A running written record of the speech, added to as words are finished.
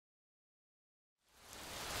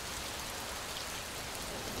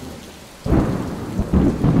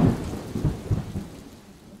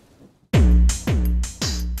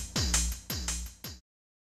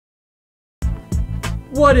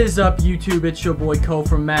What is up, YouTube? It's your boy Cole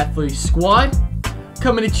from Mathlete Squad,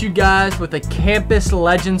 coming at you guys with a Campus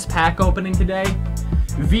Legends pack opening today.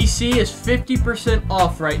 VC is 50%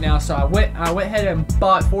 off right now, so I went ahead and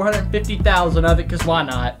bought 450,000 of it, because why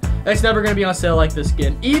not? It's never going to be on sale like this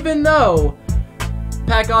again, even though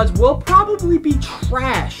pack odds will probably be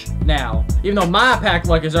trash now. Even though my pack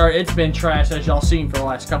luck is already, it's been trash, as y'all seen for the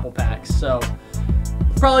last couple packs, so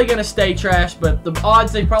probably gonna stay trash, but the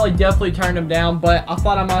odds, they probably definitely turned them down. But I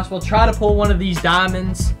thought I might as well try to pull one of these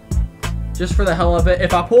diamonds just for the hell of it.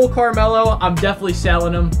 If I pull Carmelo, I'm definitely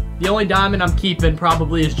selling him. The only diamond I'm keeping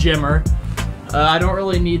probably is Jimmer. I don't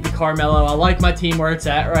really need the Carmelo. I like my team where it's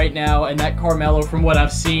at right now, and that Carmelo, from what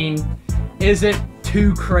I've seen, isn't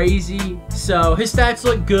too crazy. So his stats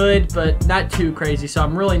look good, but not too crazy, so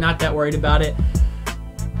I'm really not that worried about it.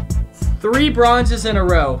 3 bronzes in a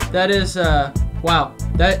row. That is wow,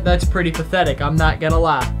 that's pretty pathetic, I'm not gonna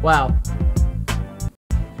lie. Wow.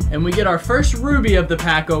 And we get our first ruby of the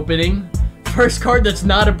pack opening. First card that's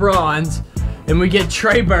not a bronze. And we get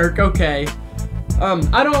Trey Burke. Okay.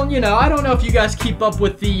 I don't know if you guys keep up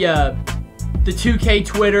with the 2K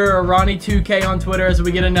Twitter or Ronnie 2K on Twitter as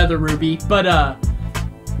we get another ruby. But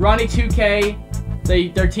Ronnie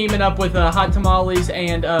 2K, they're teaming up with Hot Tamales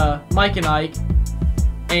and Mike and Ike.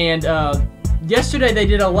 And yesterday they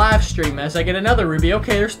did a live stream as I get another ruby.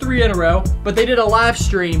 Okay, there's 3 in a row, but they did a live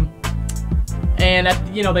stream, and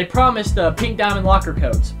they promised pink diamond locker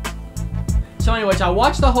codes. So anyways, I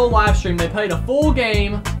watched the whole live stream. They played a full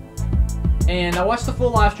game, and I watched the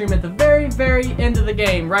full live stream. At the very end of the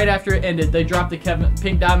game, right after it ended, they dropped the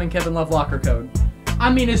pink diamond Kevin Love locker code.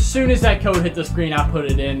 I mean, as soon as that code hit the screen, I put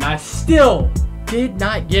it in. I still did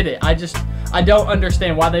not get it. I don't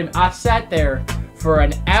understand why I sat there for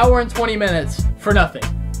an hour and 20 minutes for nothing.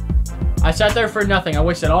 I sat there for nothing. I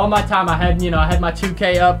wasted all my time. I had my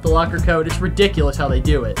 2K up, the locker code. It's ridiculous how they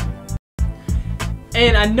do it.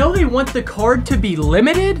 And I know they want the card to be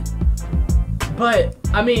limited, but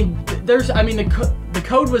I mean, the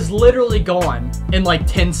code was literally gone in like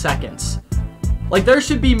 10 seconds. Like, there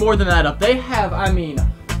should be more than that up. They have,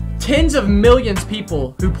 tens of millions of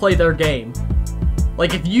people who play their game.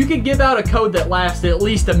 Like, if you could give out a code that lasts at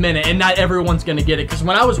least a minute, and not everyone's going to get it. Because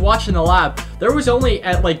when I was watching the live, there was only,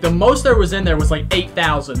 the most there was in there was like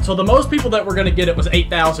 8,000. So the most people that were going to get it was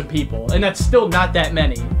 8,000 people. And that's still not that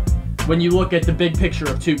many when you look at the big picture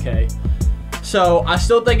of 2K. So I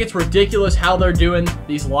still think it's ridiculous how they're doing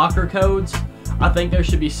these locker codes. I think there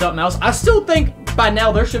should be something else. I still think by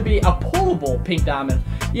now there should be a pullable pink diamond.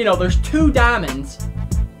 There's 2 diamonds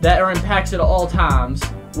that are in packs at all times,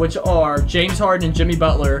 which are James Harden and Jimmy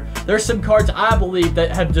Butler. There's some cards I believe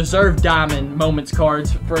that have deserved diamond moments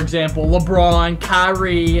cards. For example, LeBron,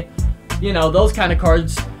 Kyrie, those kind of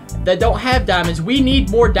cards that don't have diamonds. We need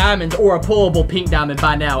more diamonds or a pullable pink diamond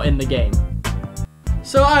by now in the game.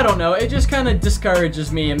 So I don't know. It just kind of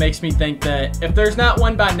discourages me and makes me think that if there's not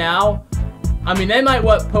one by now, they might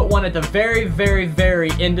put one at the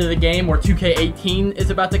very end of the game where 2K18 is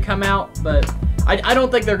about to come out, but I don't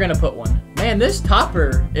think they're going to put one. Man, this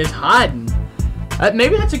topper is hiding.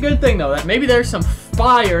 Maybe that's a good thing, though. That maybe there's some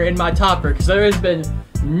fire in my topper, because there has been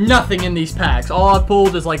nothing in these packs. All I've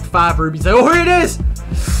pulled is like 5 rubies. Oh, here it is!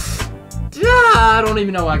 I don't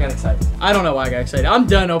even know why I got excited. I don't know why I got excited. I'm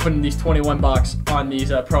done opening these 21 box on these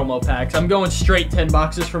promo packs. I'm going straight 10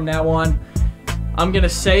 boxes from now on. I'm going to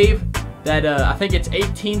save that, I think it's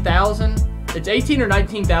 18,000. It's 18 or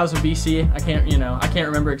 19,000 VC. I can't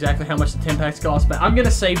remember exactly how much the 10 packs cost, but I'm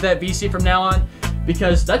gonna save that VC from now on,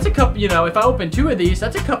 because that's a couple, if I open 2 of these,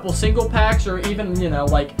 that's a couple single packs, or even,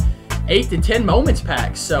 like 8 to 10 moments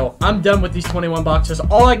packs. So I'm done with these 21 boxes.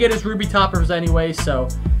 All I get is ruby toppers anyway, so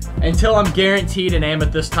until I'm guaranteed an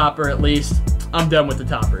amethyst topper at least, I'm done with the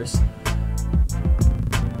toppers.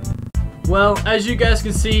 Well, as you guys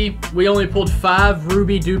can see, we only pulled 5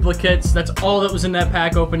 ruby duplicates. That's all that was in that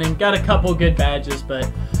pack opening. Got a couple good badges, but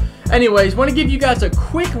anyways, want to give you guys a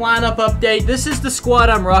quick lineup update. This is the squad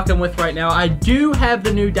I'm rocking with right now. I do have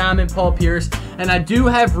the new Diamond Paul Pierce, and I do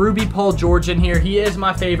have Ruby Paul George in here. He is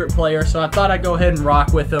my favorite player, so I thought I'd go ahead and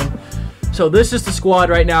rock with him. So this is the squad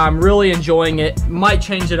right now. I'm really enjoying it. Might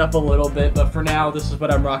change it up a little bit, but for now, this is what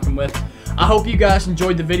I'm rocking with. I hope you guys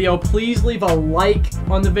enjoyed the video. Please leave a like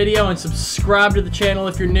on the video and subscribe to the channel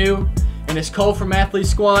if you're new. And it's Cole from Mathlete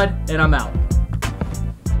Squad, and I'm out.